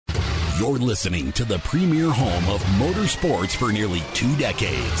You're listening to the premier home of motorsports for nearly 2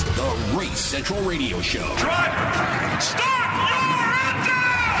 decades. The Race Central Radio Show. Driver, start your engine!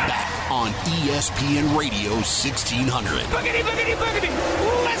 Back on ESPN Radio 1600. Boogity, boogity, boogity.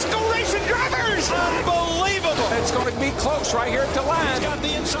 Let's go racing, drivers! Unbelievable. It's going to be close right here at the line. He's got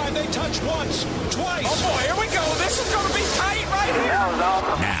the inside. They touch once, twice. Oh, boy, here we go. This is going to be tight right here. That was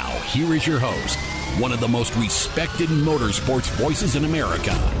awesome. Now, here is your host, one of the most respected motorsports voices in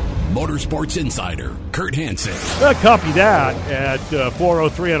America, Motorsports Insider, Kurt Hansen. Copy that at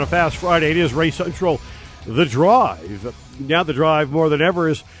 4:03 on a Fast Friday. It is Race Central, The Drive. Now the drive more than ever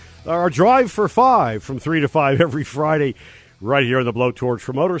is our Drive for 5 from 3 to 5 every Friday right here on the Blowtorch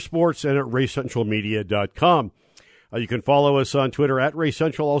for Motorsports and at RaceCentralMedia.com. You can follow us on Twitter at Race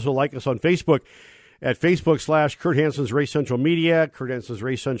Central. Also like us on Facebook at Facebook/Kurt Hansen's Race Central Media, Kurt Hansen's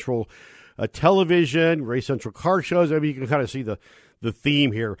Race Central Television, Race Central Car Shows. I mean, you can kind of see the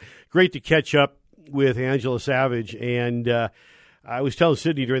theme here. Great to catch up with Angela Savage. And I was telling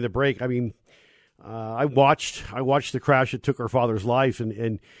Sydney during the break, I mean, I watched the crash that took her father's life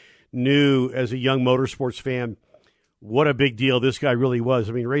and knew as a young motorsports fan what a big deal this guy really was.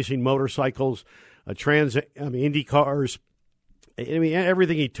 I mean, racing motorcycles, Indy cars, I mean,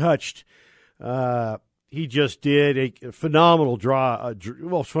 everything he touched, he just did a phenomenal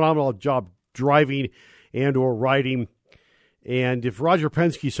phenomenal job driving and or riding. And if Roger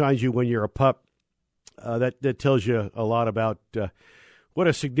Penske signs you when you're a pup, that tells you a lot about what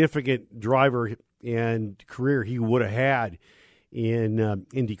a significant driver and career he would have had in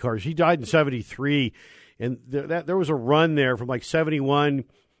Indy cars. He died in 73, and there was a run there from like 71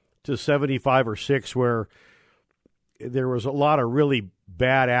 to 75 or 6 where there was a lot of really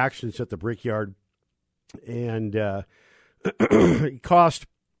bad accidents at the Brickyard, and it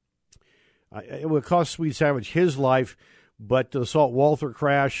would cost Sweet Savage his life. But the Salt Walther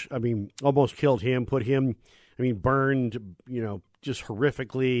crash, I mean, almost killed him, burned, just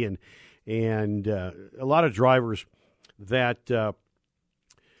horrifically, and a lot of drivers that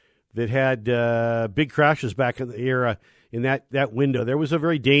had big crashes back in the era in that window. There was a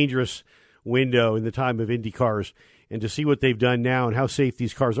very dangerous window in the time of Indy cars, and to see what they've done now and how safe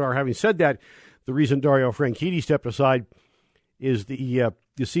these cars are. Having said that, the reason Dario Franchitti stepped aside is the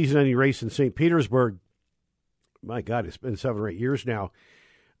season-ending race in St. Petersburg. My God, it's been 7 or 8 years now.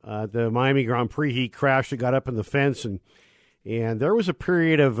 The Miami Grand Prix, he crashed and got up in the fence, and there was a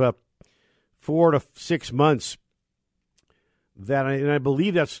period of 4 to 6 months and I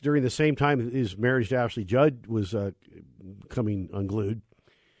believe that's during the same time his marriage to Ashley Judd was coming unglued.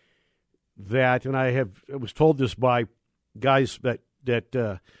 And I was told this by guys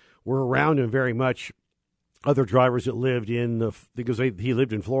that were around him very much, other drivers that lived because he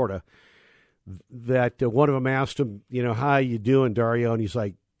lived in Florida. That one of them asked him, how you doing, Dario? And he's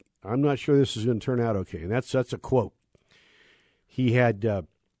like, I'm not sure this is going to turn out okay. And that's a quote. He had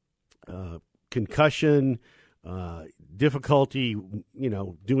concussion, difficulty,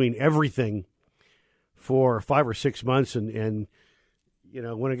 doing everything for 5 or 6 months. And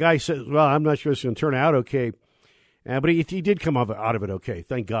when a guy says, well, I'm not sure it's going to turn out okay, but he did come out of it okay,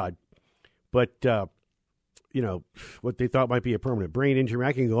 thank God. But, what they thought might be a permanent brain injury,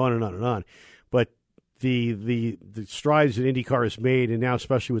 I can go on and on and on. But the strides that IndyCar has made, and now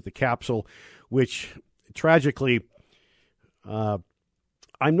especially with the capsule, which tragically, I'm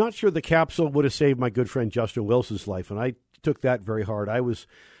not sure the capsule would have saved my good friend Justin Wilson's life, and I took that very hard. I was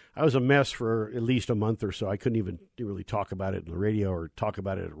a mess for at least a month or so. I couldn't even really talk about it on the radio or talk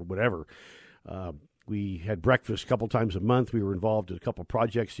about it or whatever. We had breakfast a couple times a month. We were involved in a couple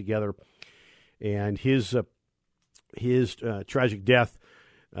projects together, and his tragic death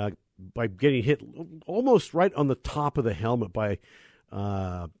by getting hit almost right on the top of the helmet by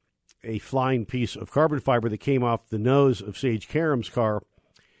a flying piece of carbon fiber that came off the nose of Sage Karam's car,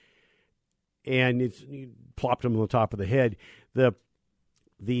 and it plopped him on the top of the head. The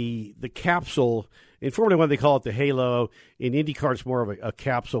capsule, in Formula One they call it the halo. In IndyCar it's more of a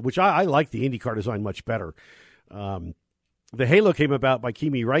capsule, which I like the IndyCar design much better. The halo came about by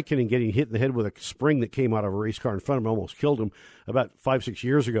Kimi Räikkönen getting hit in the head with a spring that came out of a race car in front of him, almost killed him about 5-6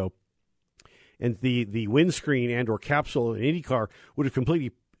 years ago. And the windscreen and or capsule in IndyCar would have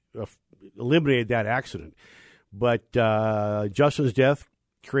completely eliminated that accident. But Justin's death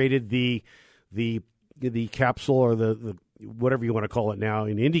created the capsule, or the whatever you want to call it now,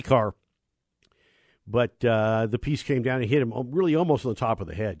 in IndyCar. But the piece came down and hit him really almost on the top of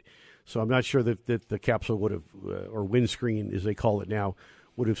the head. So I'm not sure that the capsule would have, or windscreen as they call it now,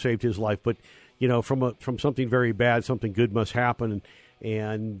 would have saved his life. But from something very bad, something good must happen.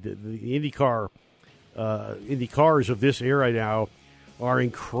 And the IndyCars of this era now are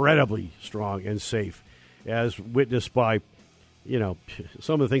incredibly strong and safe, as witnessed by,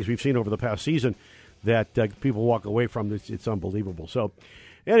 some of the things we've seen over the past season that people walk away from. It's unbelievable. So,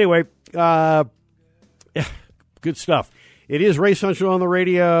 anyway, good stuff. It is Race Central on the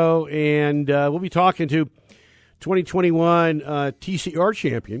radio, and we'll be talking to 2021 TCR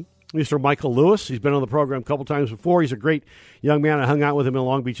champion, Mr. Michael Lewis. He's been on the program a couple times before. He's a great young man. I hung out with him in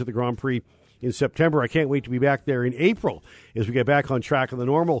Long Beach at the Grand Prix in September. I can't wait to be back there in April as we get back on track of the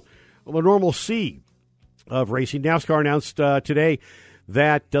normalcy of racing. NASCAR announced today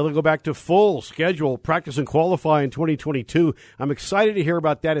that they'll go back to full schedule practice and qualify in 2022. I'm excited to hear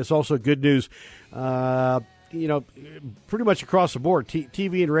about that. It's also good news, pretty much across the board.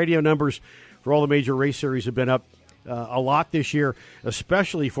 TV and radio numbers for all the major race series have been up a lot this year,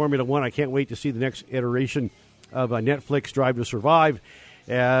 especially Formula One. I can't wait to see the next iteration of Netflix Drive to Survive,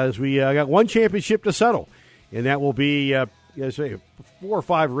 as we got one championship to settle, and that will be, 4 or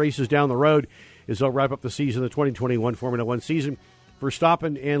 5 races down the road as they'll wrap up the season, the 2021 Formula One season.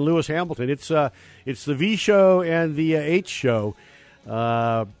 Verstappen and Lewis Hamilton. It's the V show and the H show.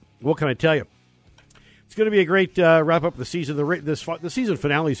 What can I tell you? It's going to be a great wrap up of the season. The season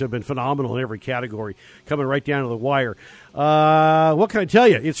finales have been phenomenal in every category, coming right down to the wire. What can I tell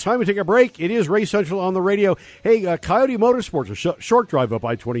you? It's time to take a break. It is Race Central on the radio. Hey, Coyote Motorsports, a short drive up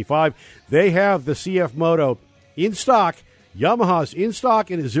I-25. They have the CF Moto in stock. Yamaha's in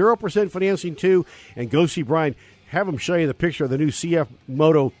stock and 0% financing too. And go see Brian. Have him show you the picture of the new CF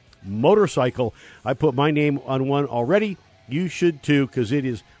Moto motorcycle. I put my name on one already. You should too, because it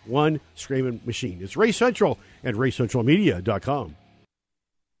is one screaming machine. It's Race Central and RaceCentralMedia.com.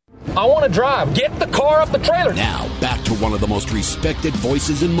 I want to drive. Get the car off the trailer. Now, back to one of the most respected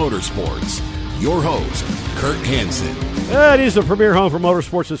voices in motorsports. Your host, Kurt Hansen. That is the premier home for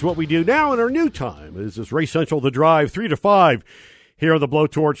motorsports. Is what we do now in our new time. This is Race Central, The Drive, 3 to 5. Here on the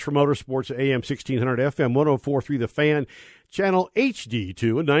Blowtorch for Motorsports, AM 1600, FM 104.3 The Fan, channel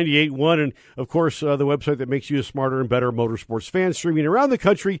HD2 and 98.1, and, of course, the website that makes you a smarter and better motorsports fan, streaming around the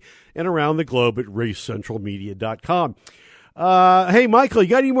country and around the globe at RaceCentralMedia.com. Hey, Michael, you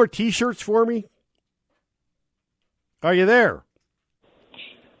got any more T-shirts for me? Are you there?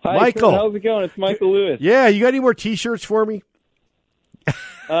 Hi, Michael. Kurt, how's it going? It's Michael Lewis. Yeah, you got any more T-shirts for me?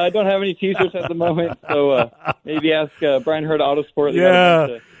 I don't have any T-shirts at the moment, so maybe ask Brian Hurd Autosport.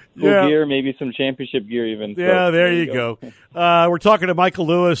 Yeah. Gear, maybe some championship gear even. So, yeah, there you go. We're talking to Michael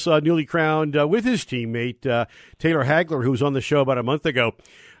Lewis, newly crowned, with his teammate, Taylor Hagler, who was on the show about a month ago.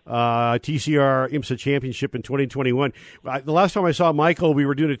 TCR IMSA Championship in 2021. The last time I saw Michael, we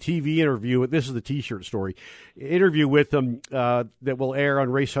were doing a TV interview. This is the T-shirt story. Interview with him that will air on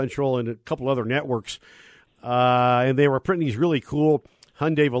Race Central and a couple other networks. And they were printing these really cool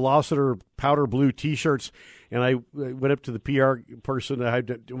Hyundai Velociter powder blue T-shirts. And I went up to the PR person.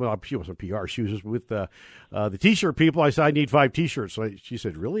 She wasn't PR. She was just with the T-shirt people. I said, I need 5 T-shirts. So she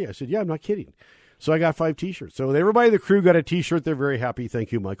said, really? I said, yeah, I'm not kidding. So I got 5 T-shirts. So everybody in the crew got a T-shirt. They're very happy.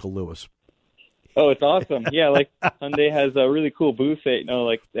 Thank you, Michael Lewis. Oh, it's awesome. Yeah, like Hyundai has a really cool booth at,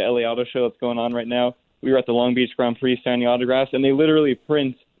 like the LA Auto Show that's going on right now. We were at the Long Beach Grand Prix signing autographs, and they literally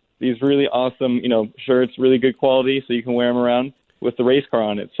print these really awesome, shirts, really good quality, so you can wear them around with the race car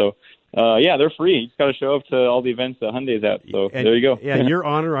on it. So, yeah, they're free. You just got to show up to all the events that Hyundai's at. So there you go. Yeah, in your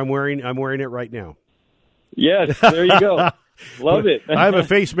honor, I'm wearing it right now. Yes, there you go. Love it. I have a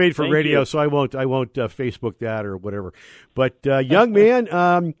face made for radio, so I won't Facebook that or whatever. But young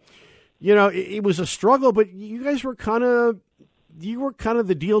man, it was a struggle, but you guys were kind of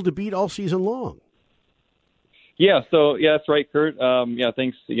the deal to beat all season long. Yeah, so yeah, that's right, Kurt.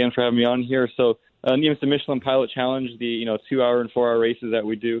 Thanks again for having me on here. So the IMSA Michelin Pilot Challenge, the 2-hour and 4-hour races that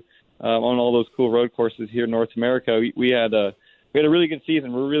we do on all those cool road courses here in North America, we had a really good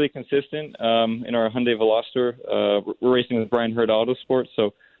season. We're really consistent in our Hyundai Veloster. We're racing with Brian Hurd Autosport,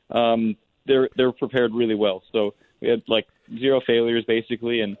 so they're prepared really well. So we had like 0 failures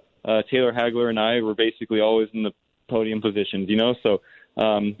basically, and Taylor Hagler and I were basically always in the podium positions. So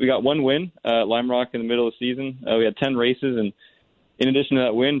we got 1 win at Lime Rock in the middle of the season. We had 10 races, and in addition to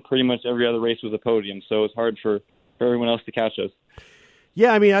that win, pretty much every other race was a podium. So it's hard for everyone else to catch us.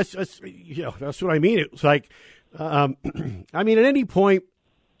 Yeah, I mean that's what I mean. It's like. At any point,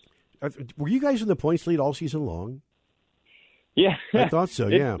 were you guys in the points lead all season long? Yeah. I thought so,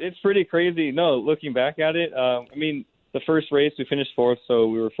 yeah. It's pretty crazy. No, looking back at it, the first race we finished 4th, so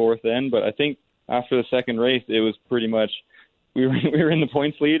we were 4th then, but I think after the second race, it was pretty much, we were in the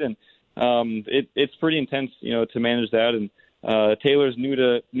points lead, and it's pretty intense, to manage that, and Taylor's new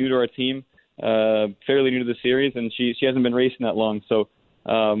to our team, fairly new to the series, and she hasn't been racing that long, so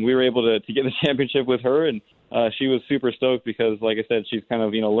we were able to get the championship with her, and she was super stoked because, like I said, she's kind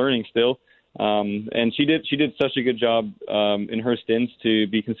of, learning still. And she did such a good job in her stints to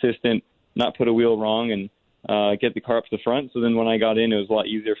be consistent, not put a wheel wrong, and get the car up to the front. So then when I got in, it was a lot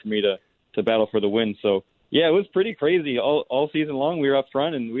easier for me to battle for the win. So, yeah, it was pretty crazy. All season long, we were up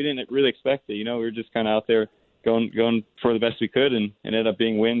front, and we didn't really expect it. We were just kind of out there going for the best we could, and ended up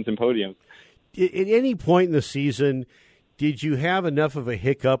being wins and podiums. At any point in the season, did you have enough of a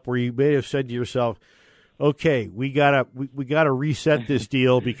hiccup where you may have said to yourself, okay, we gotta reset this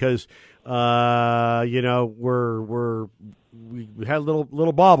deal because we had a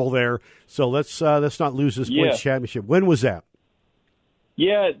little bobble there, so let's not lose this points championship. When was that?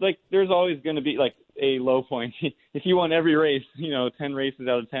 Yeah, there's always going to be a low point. If you won every race, 10 races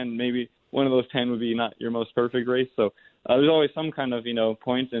out of 10, maybe one of those 10 would be not your most perfect race. So there's always some kind of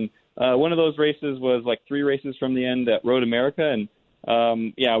points, and one of those races was 3 races from the end at Road America, and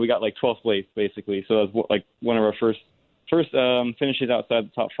we got 12th place basically. So that was one of our first finishes outside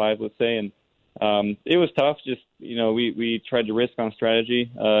the top 5, let's say, and it was tough. Just we tried to risk on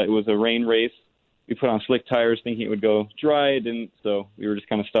strategy. It was a rain race. We put on slick tires thinking it would go dry. It didn't, so we were just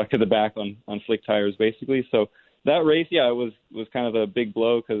kind of stuck to the back on slick tires basically. So that race, it was kind of a big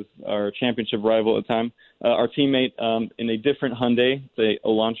blow because our championship rival at the time, our teammate in a different Hyundai, the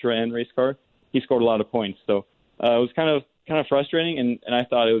Elantra N race car, he scored a lot of points. So it was kind of frustrating, and I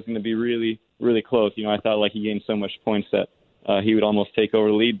thought it was going to be really, really close. I thought he gained so much points that he would almost take over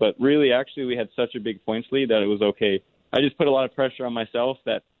the lead. But really, actually, we had such a big points lead that it was okay. I just put a lot of pressure on myself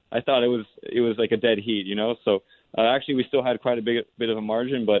that I thought it was like a dead heat, So actually, we still had quite a bit of a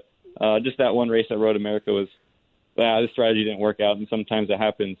margin, but just that one race at Road America was, the strategy didn't work out, and sometimes it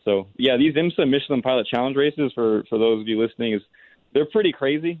happens. So yeah, these IMSA Michelin Pilot Challenge races, for those of you listening, they're pretty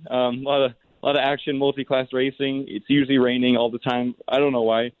crazy. A lot of action, multi-class racing. It's usually raining all the time. I don't know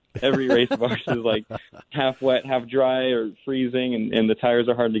why. Every race of ours is half wet, half dry, or freezing, and the tires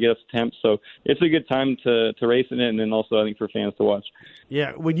are hard to get up to temp. So it's a good time to race in it, and then also I think for fans to watch.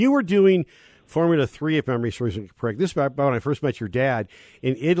 Yeah, when you were doing Formula 3, if memory serves me correct, this is about when I first met your dad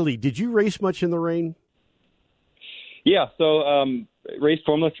in Italy. Did you race much in the rain? Yeah, so raced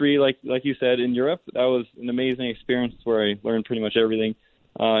Formula 3, like you said, in Europe. That was an amazing experience where I learned pretty much everything,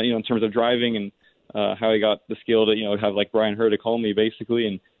 in terms of driving and how I got the skill to, have Brian Herr to call me basically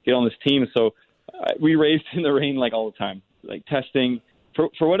and get on this team. So we raced in the rain all the time, testing.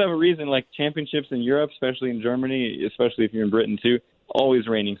 For whatever reason, championships in Europe, especially in Germany, especially if you're in Britain too, always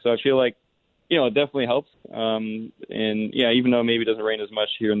raining. So I feel it definitely helps. And even though maybe it doesn't rain as much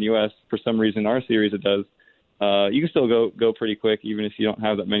here in the U.S., for some reason in our series it does. You can still go pretty quick even if you don't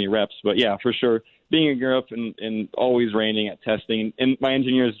have that many reps. But yeah, for sure, being in Europe and always raining at testing, and my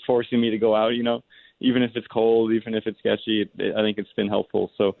engineers forcing me to go out, even if it's cold, even if it's sketchy, I think it's been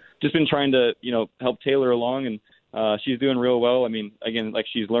helpful. So just been trying to, help Taylor along, and she's doing real well. I mean, again,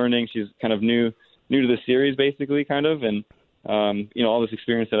 she's learning. She's kind of new to the series basically, kind of, and all this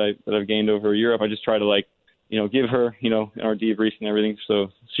experience that I've gained over Europe, I just try to give her, in our debriefs and everything, so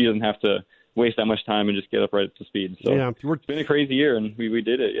she doesn't have to waste that much time and just get up right up to speed. So it's been a crazy year, and we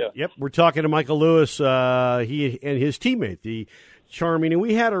did it, yeah. Yep, we're talking to Michael Lewis, he and his teammate, the Charming, and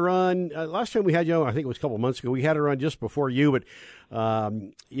we had a run, last time we had you, I think it was a couple of months ago, we had a run just before you, but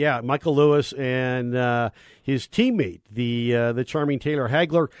Michael Lewis and his teammate, the Charming Taylor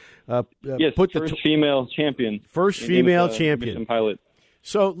Hagler, yes, put first female champion. First female champion. Pilot.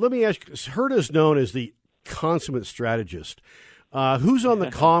 So let me ask, Herta's known as the consummate strategist. Who's on the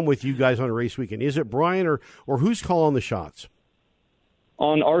comm with you guys on a race weekend? Is it Brian or who's calling the shots?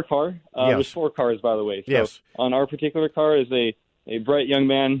 On our car, yes. There's 4 cars, by the way. So yes. On our particular car is a bright young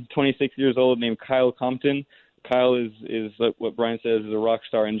man, 26 years old, named Kyle Compton. Kyle is what Brian says is a rock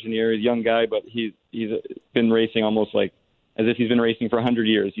star engineer. He's a young guy, but he's been racing almost as if he's been racing for 100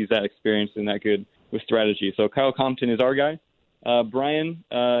 years. He's that experienced and that good with strategy. So Kyle Compton is our guy. Brian,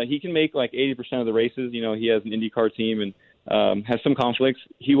 he can make 80% of the races. He has an IndyCar team and has some conflicts.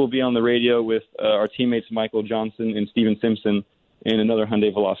 He will be on the radio with our teammates Michael Johnson and Steven Simpson in another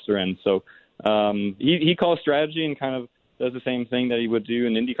Hyundai Veloster N. So he calls strategy and kind of does the same thing that he would do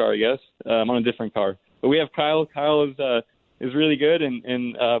in IndyCar, I guess, on a different car. But we have Kyle. Kyle is really good,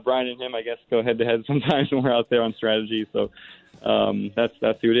 and Brian and him, I guess, go head-to-head sometimes when we're out there on strategy. So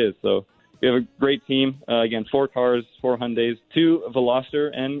that's who it is. So we have a great team. Again, 4 cars, 4 Hyundais, 2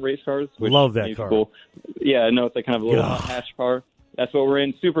 Veloster and race cars. Which love that car. Cool. Yeah, no, it's kind of a little hatch car. That's what we're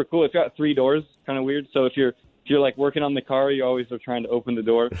in. Super cool. It's got 3 doors. Kind of weird. So if you're working on the car, you always are trying to open the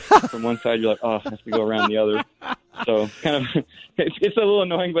door from one side. You're I have to go around the other. So kind of, it's a little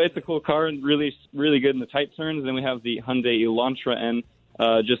annoying, but it's a cool car and really, really good in the tight turns. Then we have the Hyundai Elantra N.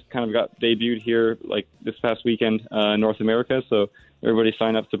 just kind of got debuted here like this past weekend in North America. So everybody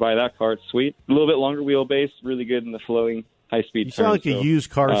sign up to buy that car. It's sweet. A little bit longer wheelbase, really good in the flowing high-speed You sound like a used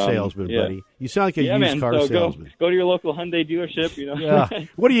car salesman, yeah. buddy. You sound like a used car salesman. Go to your local Hyundai dealership, you know. Yeah.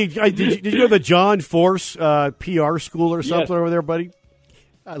 What do you did you go to the John Force PR school or something over there, buddy?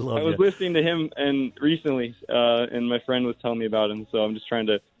 I was listening to him and recently, and my friend was telling me about him, so I'm just trying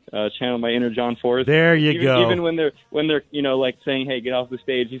to channel my inner John Force. There you go. Even when they're like saying, "Hey, get off the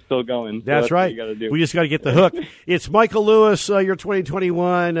stage," he's still going. So that's right. What you gotta do. We just got to get the hook. It's Michael Lewis, your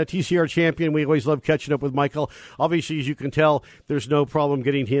 2021 TCR champion. We always love catching up with Michael. Obviously, as you can tell, there's no problem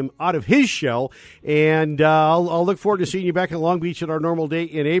getting him out of his shell. And I'll look forward to seeing you back in Long Beach at our normal date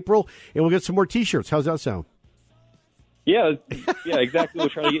in April, and we'll get some more T-shirts. How's that sound? Yeah, exactly. We'll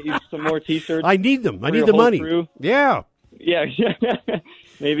try to get you some more T-shirts. I need them. I need the money. Crew. Yeah. Yeah.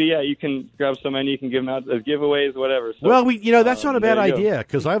 Maybe, you can grab some and you can give them out as giveaways, whatever. So, well, that's not a bad idea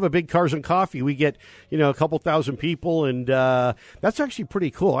because I have a big Cars and Coffee. We get, a couple thousand people, and that's actually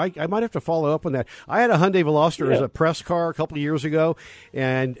pretty cool. I might have to follow up on that. I had a Hyundai Veloster as a press car a couple of years ago,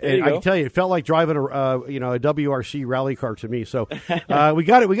 and I can tell you, it felt like driving a WRC rally car to me. So we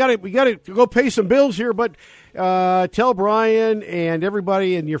got to go pay some bills here, but tell Brian and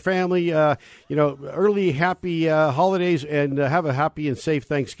everybody and your family, early happy holidays, and have a happy and safe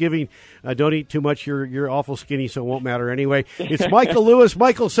Thanksgiving. Don't eat too much. You're awful skinny, so it won't matter anyway. It's Michael Lewis.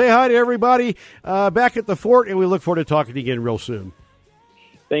 Michael, say hi to everybody back at the fort, and we look forward to talking to you again real soon.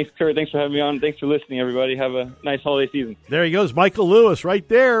 Thanks, Kurt. Thanks for having me on. Thanks for listening, everybody. Have a nice holiday season. There he goes, Michael Lewis, right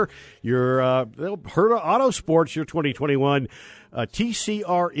there. Your Herta Autosports, your 2021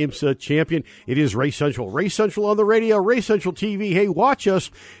 TCR IMSA champion. It is Race Central. Race Central on the radio, Race Central TV. Hey, watch us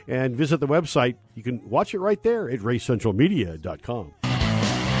and visit the website. You can watch it right there at racecentralmedia.com.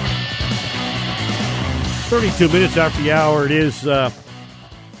 32 minutes after the hour. It is,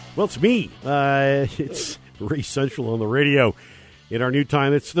 it's me. It's Race Central on the radio. In our new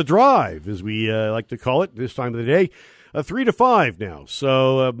time, it's The Drive, as we like to call it this time of the day. 3 to 5 now.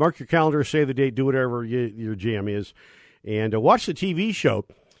 So mark your calendar, save the date, do whatever your jam is. And watch the TV show,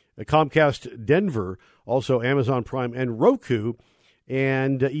 Comcast Denver, also Amazon Prime and Roku,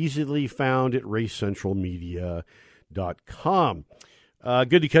 and easily found at racecentralmedia.com.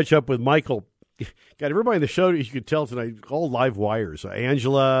 Good to catch up with Michael. Got everybody in the show, as you could tell tonight, all live wires.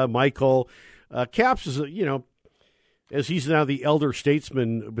 Angela, Michael. Caps is, as he's now the elder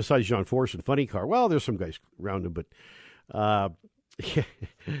statesman besides John Force and Funny Car. Well, there's some guys around him, but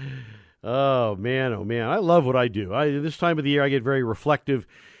oh, man. I love what I do. This time of the year, I get very reflective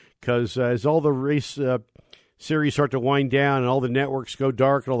because as all the race series start to wind down and all the networks go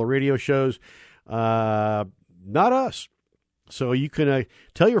dark and all the radio shows, not us. So you can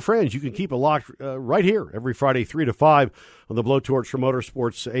tell your friends. You can keep it locked right here every Friday, 3 to 5 on the Blowtorch for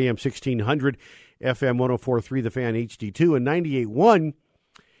Motorsports, AM 1600, FM 104.3, The Fan HD2, and 98.1.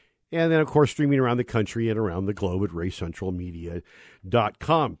 And then, of course, streaming around the country and around the globe at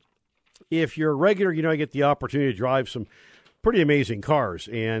racecentralmedia.com. If you're a regular, I get the opportunity to drive some pretty amazing cars.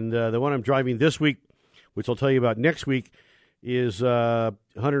 And the one I'm driving this week, which I'll tell you about next week, is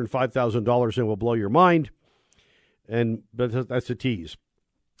 $105,000 and will blow your mind. But that's a tease.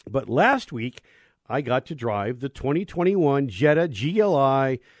 But last week, I got to drive the 2021 Jetta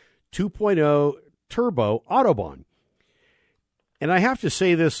GLI 2.0 Turbo Autobahn. And I have to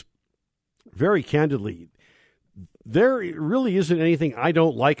say this very candidly. There really isn't anything I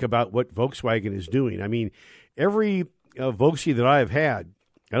don't like about what Volkswagen is doing. I mean, every Volksy that I have had,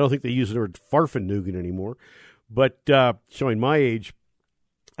 I don't think they use the word Farfennugen anymore, but showing my age,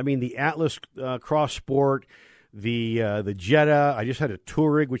 I mean, the Atlas Cross Sport, the Jetta, I just had a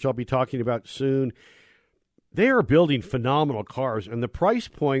Touareg, which I'll be talking about soon. They are building phenomenal cars, and the price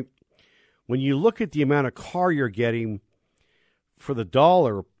point, when you look at the amount of car you're getting for the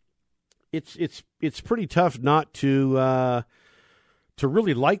dollar, it's pretty tough not to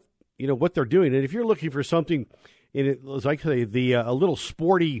really like what they're doing. And if you're looking for something in it, as I say, a little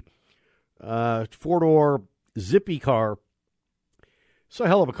sporty 4-door zippy car, it's a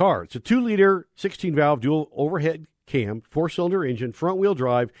hell of a car. It's a 2-liter, 16-valve dual overhead cam, 4-cylinder engine, front-wheel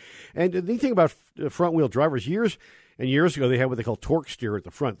drive. And the thing about front-wheel drivers, years and years ago, they had what they call torque steer at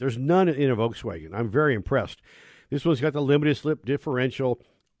the front. There's none in a Volkswagen. I'm very impressed. This one's got the limited slip differential,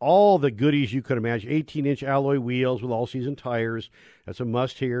 all the goodies you could imagine. 18-inch alloy wheels with all-season tires. That's a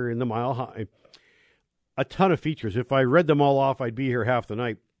must here in the Mile High. A ton of features. If I read them all off, I'd be here half the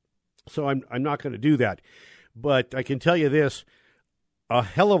night. So I'm not going to do that. But I can tell you this, a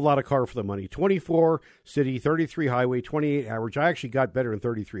hell of a lot of car for the money. 24 city, 33 highway, 28 average. I actually got better in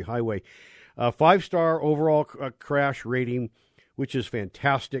 33 highway. 5-star overall crash rating which is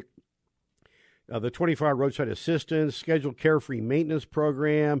fantastic. The 24-hour roadside assistance, scheduled carefree maintenance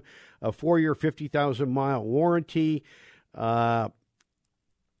program, a 4-year, 50,000-mile warranty. I'm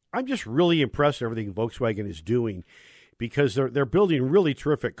just really impressed with everything Volkswagen is doing because they're building really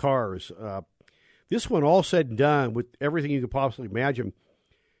terrific cars. This one, all said and done, with everything you could possibly imagine,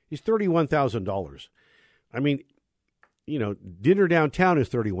 is $31,000. I mean, you know, dinner downtown is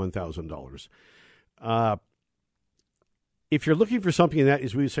 $31,000. If you're looking for something that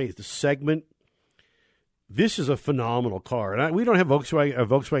is, we would say, the segment, this is a phenomenal car. And we don't have a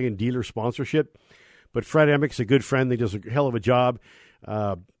Volkswagen dealer sponsorship, but Fred Emick's a good friend. He does a hell of a job.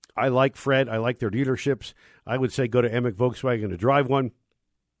 I like Fred. I like their dealerships. I would say go to Emick Volkswagen to drive one,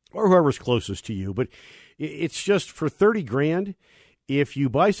 or whoever's closest to you. But it's just for $30,000. If you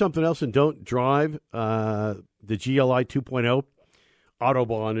buy something else and don't drive the GLI 2.0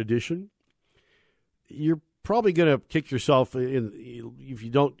 Autobahn edition, you're probably going to kick yourself in if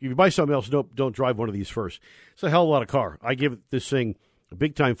you buy something else. Don't drive one of these first. It's a hell of a lot of car. I give this thing a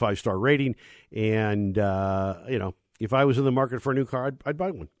big time 5-star rating, and if I was in the market for a new car, I'd buy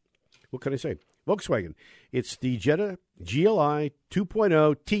one. What can I say? Volkswagen. It's the Jetta GLI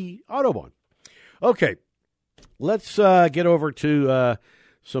 2.0 T Autobahn. Okay, let's get over to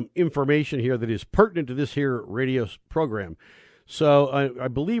some information here that is pertinent to this here radio program. So I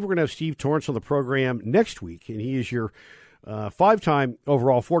believe we're going to have Steve Torrence on the program next week, and he is your 5-time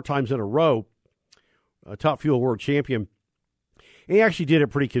overall, 4 times in a row, Top Fuel World Champion. And he actually did it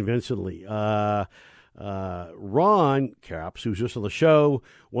pretty convincingly. Ron Capps, who's just on the show,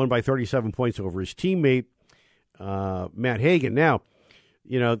 won by 37 points over his teammate, Matt Hagan. Now,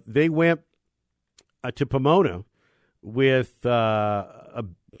 you know, they went to Pomona with, it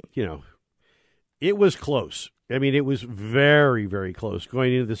was close. I mean, it was very, very close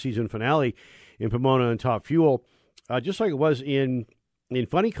going into the season finale in Pomona and Top Fuel, just like it was in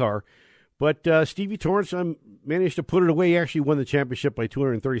Funny Car. But Stevie Torrence managed to put it away. He actually won the championship by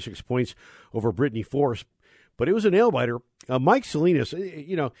 236 points over Brittany Force. But it was a nail-biter. Mike Salinas,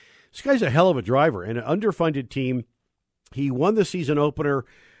 you know, this guy's a hell of a driver and an underfunded team. He won the season opener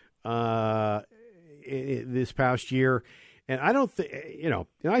this past year. And I don't think, and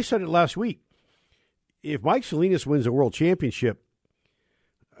I said it last week, if Mike Salinas wins a world championship,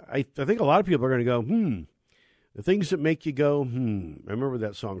 I think a lot of people are going to go, the things that make you go, I remember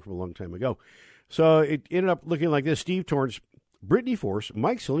that song from a long time ago. So it ended up looking like this. Steve Torrence, Brittany Force,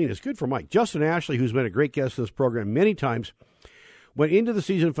 Mike Salinas, good for Mike. Justin Ashley, who's been a great guest on this program many times, went into the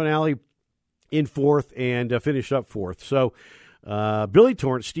season finale in 4th and finished up 4th. So Billy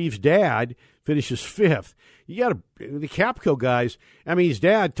Torrence, Steve's dad, finishes 5th. You got the Capco guys, I mean, his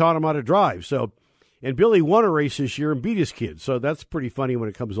dad taught him how to drive. So, and Billy won a race this year and beat his kid. So that's pretty funny when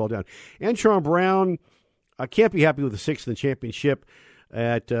it comes all down. Antron Brown, I can't be happy with the 6th in the championship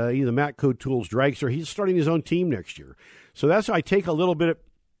at either Matco Tools Dragster. He's starting his own team next year. So that's I take a little bit,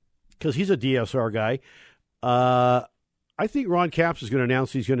 because he's a DSR guy. I think Ron Capps is going to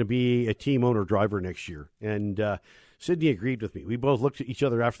announce he's going to be a team owner driver next year. And Sydney agreed with me. We both looked at each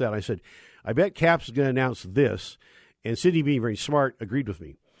other after that. And I said, I bet Capps is going to announce this. And Sydney, being very smart, agreed with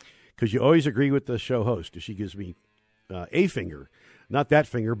me. Because you always agree with the show host. She gives me a finger. Not that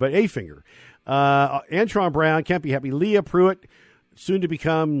finger, but a finger. Antron Brown, can't be happy. Leah Pruitt, soon to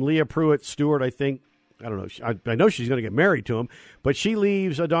become Leah Pruitt Stewart, I think. I don't know. I know she's going to get married to him. But she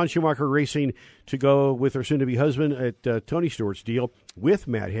leaves Don Schumacher Racing to go with her soon-to-be husband at Tony Stewart's deal with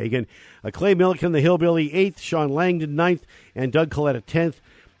Matt Hagan. Clay Milliken, the Hillbilly, 8th. Sean Langdon, 9th. And Doug Coletta, 10th.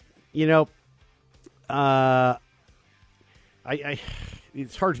 You know,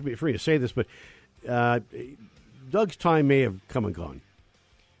 it's hard for me to say this, but Doug's time may have come and gone.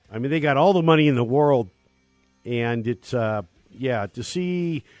 I mean, they got all the money in the world, and it's, to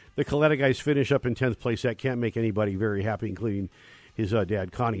see the Coletta guys finish up in 10th place, that can't make anybody very happy, including his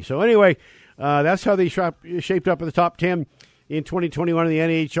dad, Connie. So anyway, that's how they shaped up in the top 10 in 2021 in the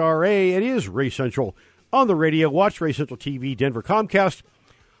NHRA. It is Race Central on the radio. Watch Race Central TV, Denver Comcast,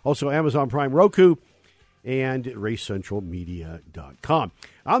 also Amazon Prime, Roku, and RaceCentralMedia.com.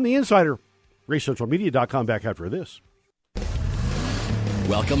 I'm the Insider, RaceCentralMedia.com, back after this.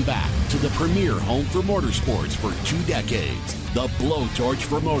 Welcome back to the premier home for motorsports for 2 decades. The blowtorch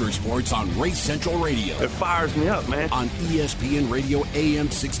for motorsports on Race Central Radio. It fires me up, man. On ESPN Radio AM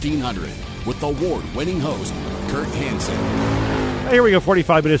 1600 with award-winning host Kurt Hansen. Here we go,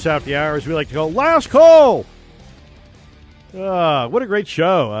 45 minutes after the hour, as we like to go. Last call! What a great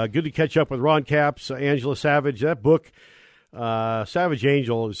show. Good to catch up with Ron Capps, Angela Savage. That book, Savage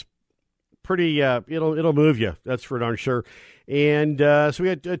Angel, is pretty. It'll move you. That's for darn sure. And so we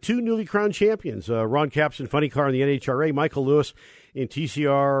had two newly crowned champions: Ron Capps in Funny Car in the NHRA, Michael Lewis in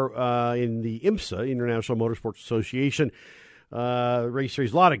TCR in the IMSA, International Motorsports Association race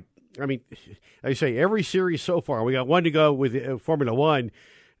series. A lot of, I say every series so far. We got one to go with Formula One.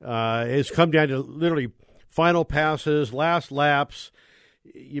 Has come down to literally final passes, last laps.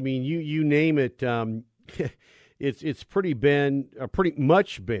 You name it. It's pretty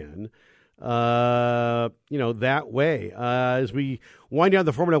much been that way. As we wind down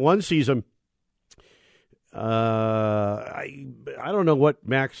the Formula One season, I don't know what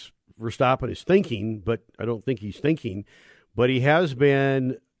Max Verstappen is thinking, but I don't think he's thinking. But he has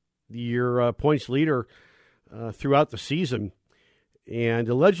been your points leader throughout the season. And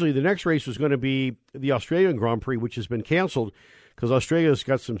allegedly the next race was going to be the Australian Grand Prix, which has been canceled because Australia's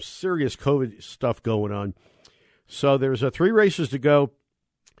got some serious COVID stuff going on. So there's 3 races to go.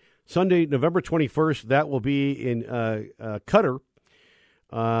 Sunday, November 21st, that will be in Qatar.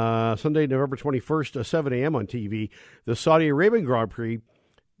 Sunday, November 21st, 7 a.m. on TV. The Saudi Arabian Grand Prix,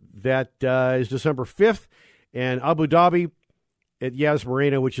 that is December 5th. And Abu Dhabi at Yas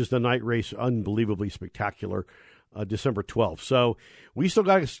Marina, which is the night race, unbelievably spectacular, December 12th. So we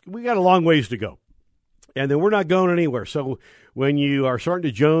got a long ways to go. And then we're not going anywhere. So when you are starting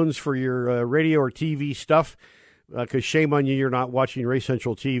to Jones for your radio or TV stuff, because shame on you, you're not watching Race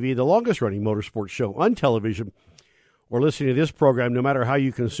Central TV, the longest-running motorsports show on television, or listening to this program, no matter how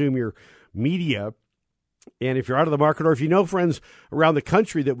you consume your media. And if you're out of the market, or if you know friends around the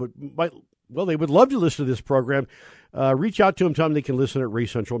country that they would love to listen to this program, reach out to them, tell them they can listen at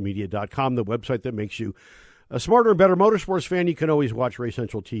RaceCentralMedia.com, the website that makes you a smarter and better motorsports fan. You can always watch Race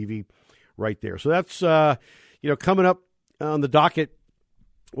Central TV right there. So that's coming up on the docket.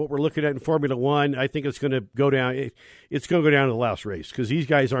 What we're looking at in Formula One, I think it's going to go down. It's going to go down to the last race because these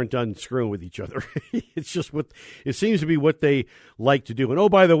guys aren't done screwing with each other. It's just it seems to be what they like to do. And oh,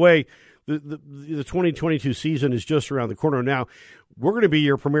 by the way, the 2022 season is just around the corner. Now, we're going to be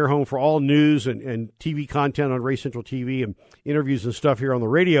your premier home for all news and TV content on Race Central TV and interviews and stuff here on the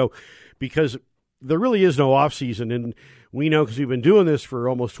radio, because there really is no off season, and we know because we've been doing this for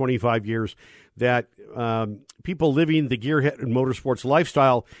almost 25 years that people living the gearhead and motorsports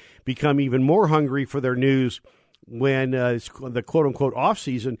lifestyle become even more hungry for their news when it's the quote-unquote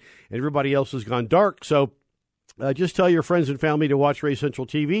off-season and everybody else has gone dark. So just tell your friends and family to watch Race Central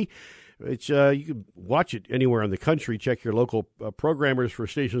TV. It's you can watch it anywhere in the country. Check your local programmers for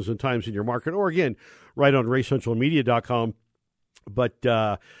stations and times in your market, or, again, right on RaceCentralMedia.com.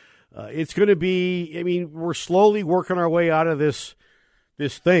 But it's going to be, we're slowly working our way out of this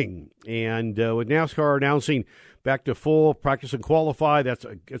thing. And with NASCAR announcing back to full practice and qualify,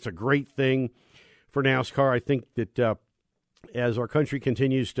 it's a great thing for NASCAR. I think that as our country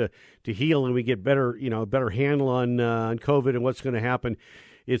continues to heal and we get better handle on COVID and what's going to happen,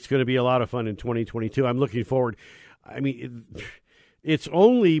 it's going to be a lot of fun in 2022. I'm looking forward. It's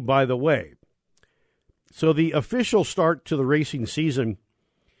only, by the way, so the official start to the racing season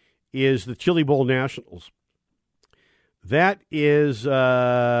is the Chili Bowl Nationals. That is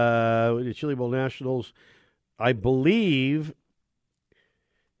the Chili Bowl Nationals, I believe.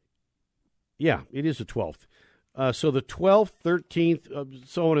 Yeah, it is the 12th. So the 12th, 13th,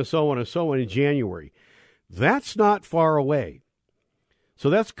 so on and so on and so on in January. That's not far away. So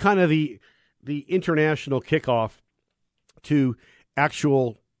that's kind of the international kickoff to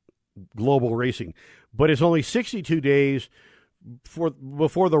actual global racing. But it's only 62 days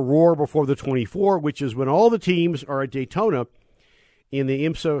before the Roar, before the 24, which is when all the teams are at Daytona in the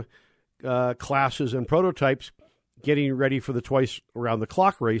IMSA classes and prototypes, getting ready for the twice around the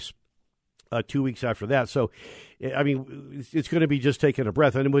clock race 2 weeks after that. So, it's going to be just taking a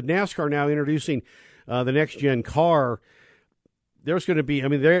breath. And with NASCAR now introducing the next-gen car, there's going to be,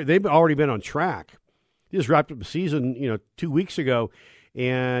 they've already been on track. They just wrapped up the season, 2 weeks ago,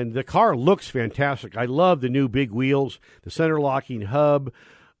 and the car looks fantastic. I love the new big wheels, the center locking hub.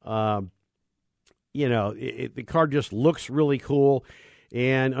 The car just looks really cool.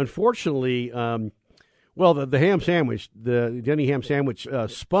 And unfortunately, the ham sandwich, the Denny ham sandwich,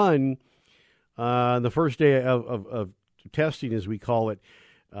 spun the first day of testing, as we call it,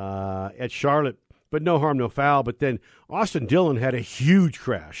 at Charlotte. But no harm, no foul. But then Austin Dillon had a huge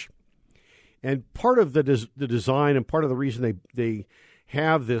crash. And part of the design and part of the reason they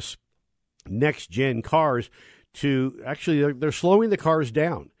have this next-gen cars to actually, they're slowing the cars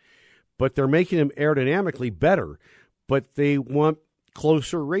down, but they're making them aerodynamically better. But they want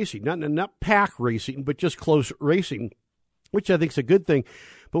closer racing, not pack racing, but just close racing, which I think is a good thing.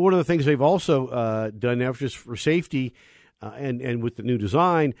 But one of the things they've also done now, just for safety, and with the new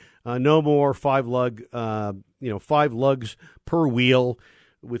design, no more 5 lugs per wheel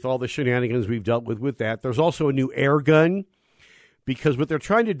with all the shenanigans we've dealt with that. There's also a new air gun, because what they're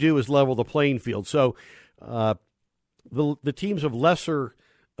trying to do is level the playing field. So the teams of lesser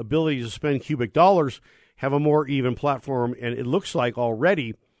ability to spend cubic dollars have a more even platform, and it looks like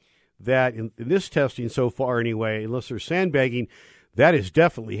already that in this testing so far anyway, unless there's sandbagging, that has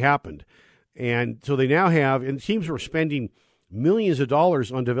definitely happened. And so they now have, and teams were spending millions of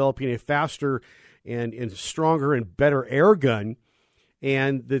dollars on developing a faster and stronger and better air gun,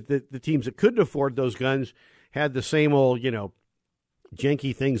 and the teams that couldn't afford those guns had the same old,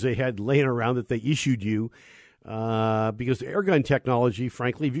 janky things they had laying around that they issued you, because the air gun technology,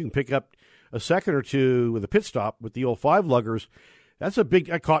 frankly, if you can pick up a second or two with a pit stop with the old 5-luggers, that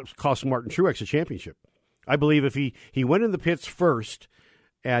cost Martin Truex a championship. I believe if he went in the pits first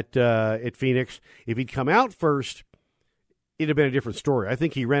at Phoenix, if he'd come out first, it'd have been a different story. I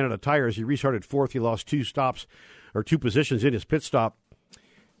think he ran out of tires. He restarted fourth. He lost 2 positions in his pit stop.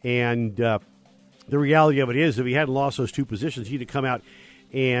 And the reality of it is, if he hadn't lost those 2 positions, he'd have come out,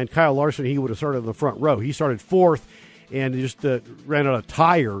 and Kyle Larson, he would have started in the front row. He started fourth and just ran out of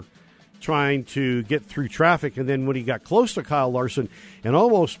tire trying to get through traffic. And then when he got close to Kyle Larson and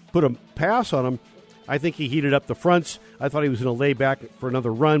almost put a pass on him, I think he heated up the fronts. I thought he was going to lay back for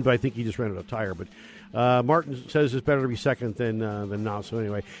another run, but I think he just ran out of tire. But Martin says it's better to be second than not. So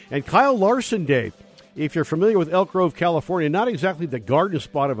anyway, and Kyle Larson Day, if you're familiar with Elk Grove, California, not exactly the garden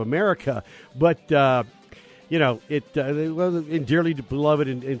spot of America, but it was dearly beloved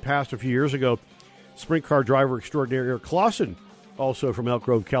in past a few years ago. Sprint car driver extraordinaire Eric Clausen, also from Elk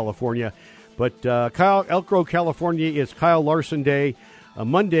Grove, California. But Elk Grove, California, it's Kyle Larson Day,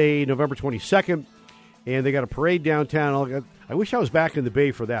 Monday, November 22nd, and they got a parade downtown. I wish I was back in the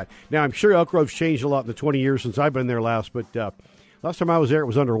Bay for that. Now, I'm sure Elk Grove's changed a lot in the 20 years since I've been there last, but last time I was there, it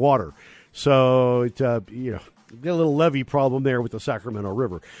was underwater. So, got a little levee problem there with the Sacramento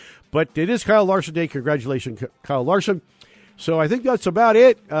River. But it is Kyle Larson Day. Congratulations, Kyle Larson. So I think that's about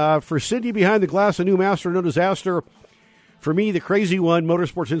it. For Cindy behind the glass, a new master, no disaster. For me, the crazy one,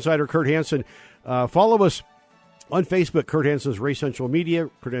 Motorsports Insider Kurt Hansen. Follow us on Facebook, Kurt Hansen's Race Central Media,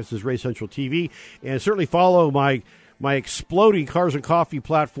 Kurt Hansen's Race Central TV, and certainly follow my exploding Cars and Coffee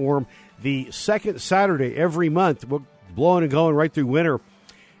platform the second Saturday every month. We're blowing and going right through winter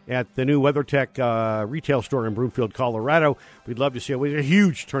at the new WeatherTech retail store in Broomfield, Colorado. We'd love to see it. We had a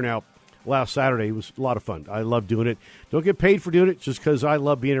huge turnout last Saturday. It was a lot of fun. I love doing it. Don't get paid for doing it, just because I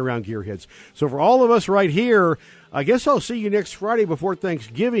love being around gearheads. So for all of us right here, I guess I'll see you next Friday before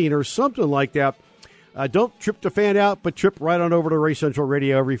Thanksgiving or something like that. Don't trip the fan out, but trip right on over to Race Central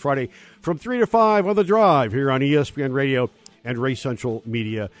Radio every Friday from 3 to 5 on The Drive here on ESPN Radio and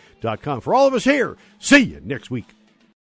RaceCentralMedia.com. For all of us here, see you next week.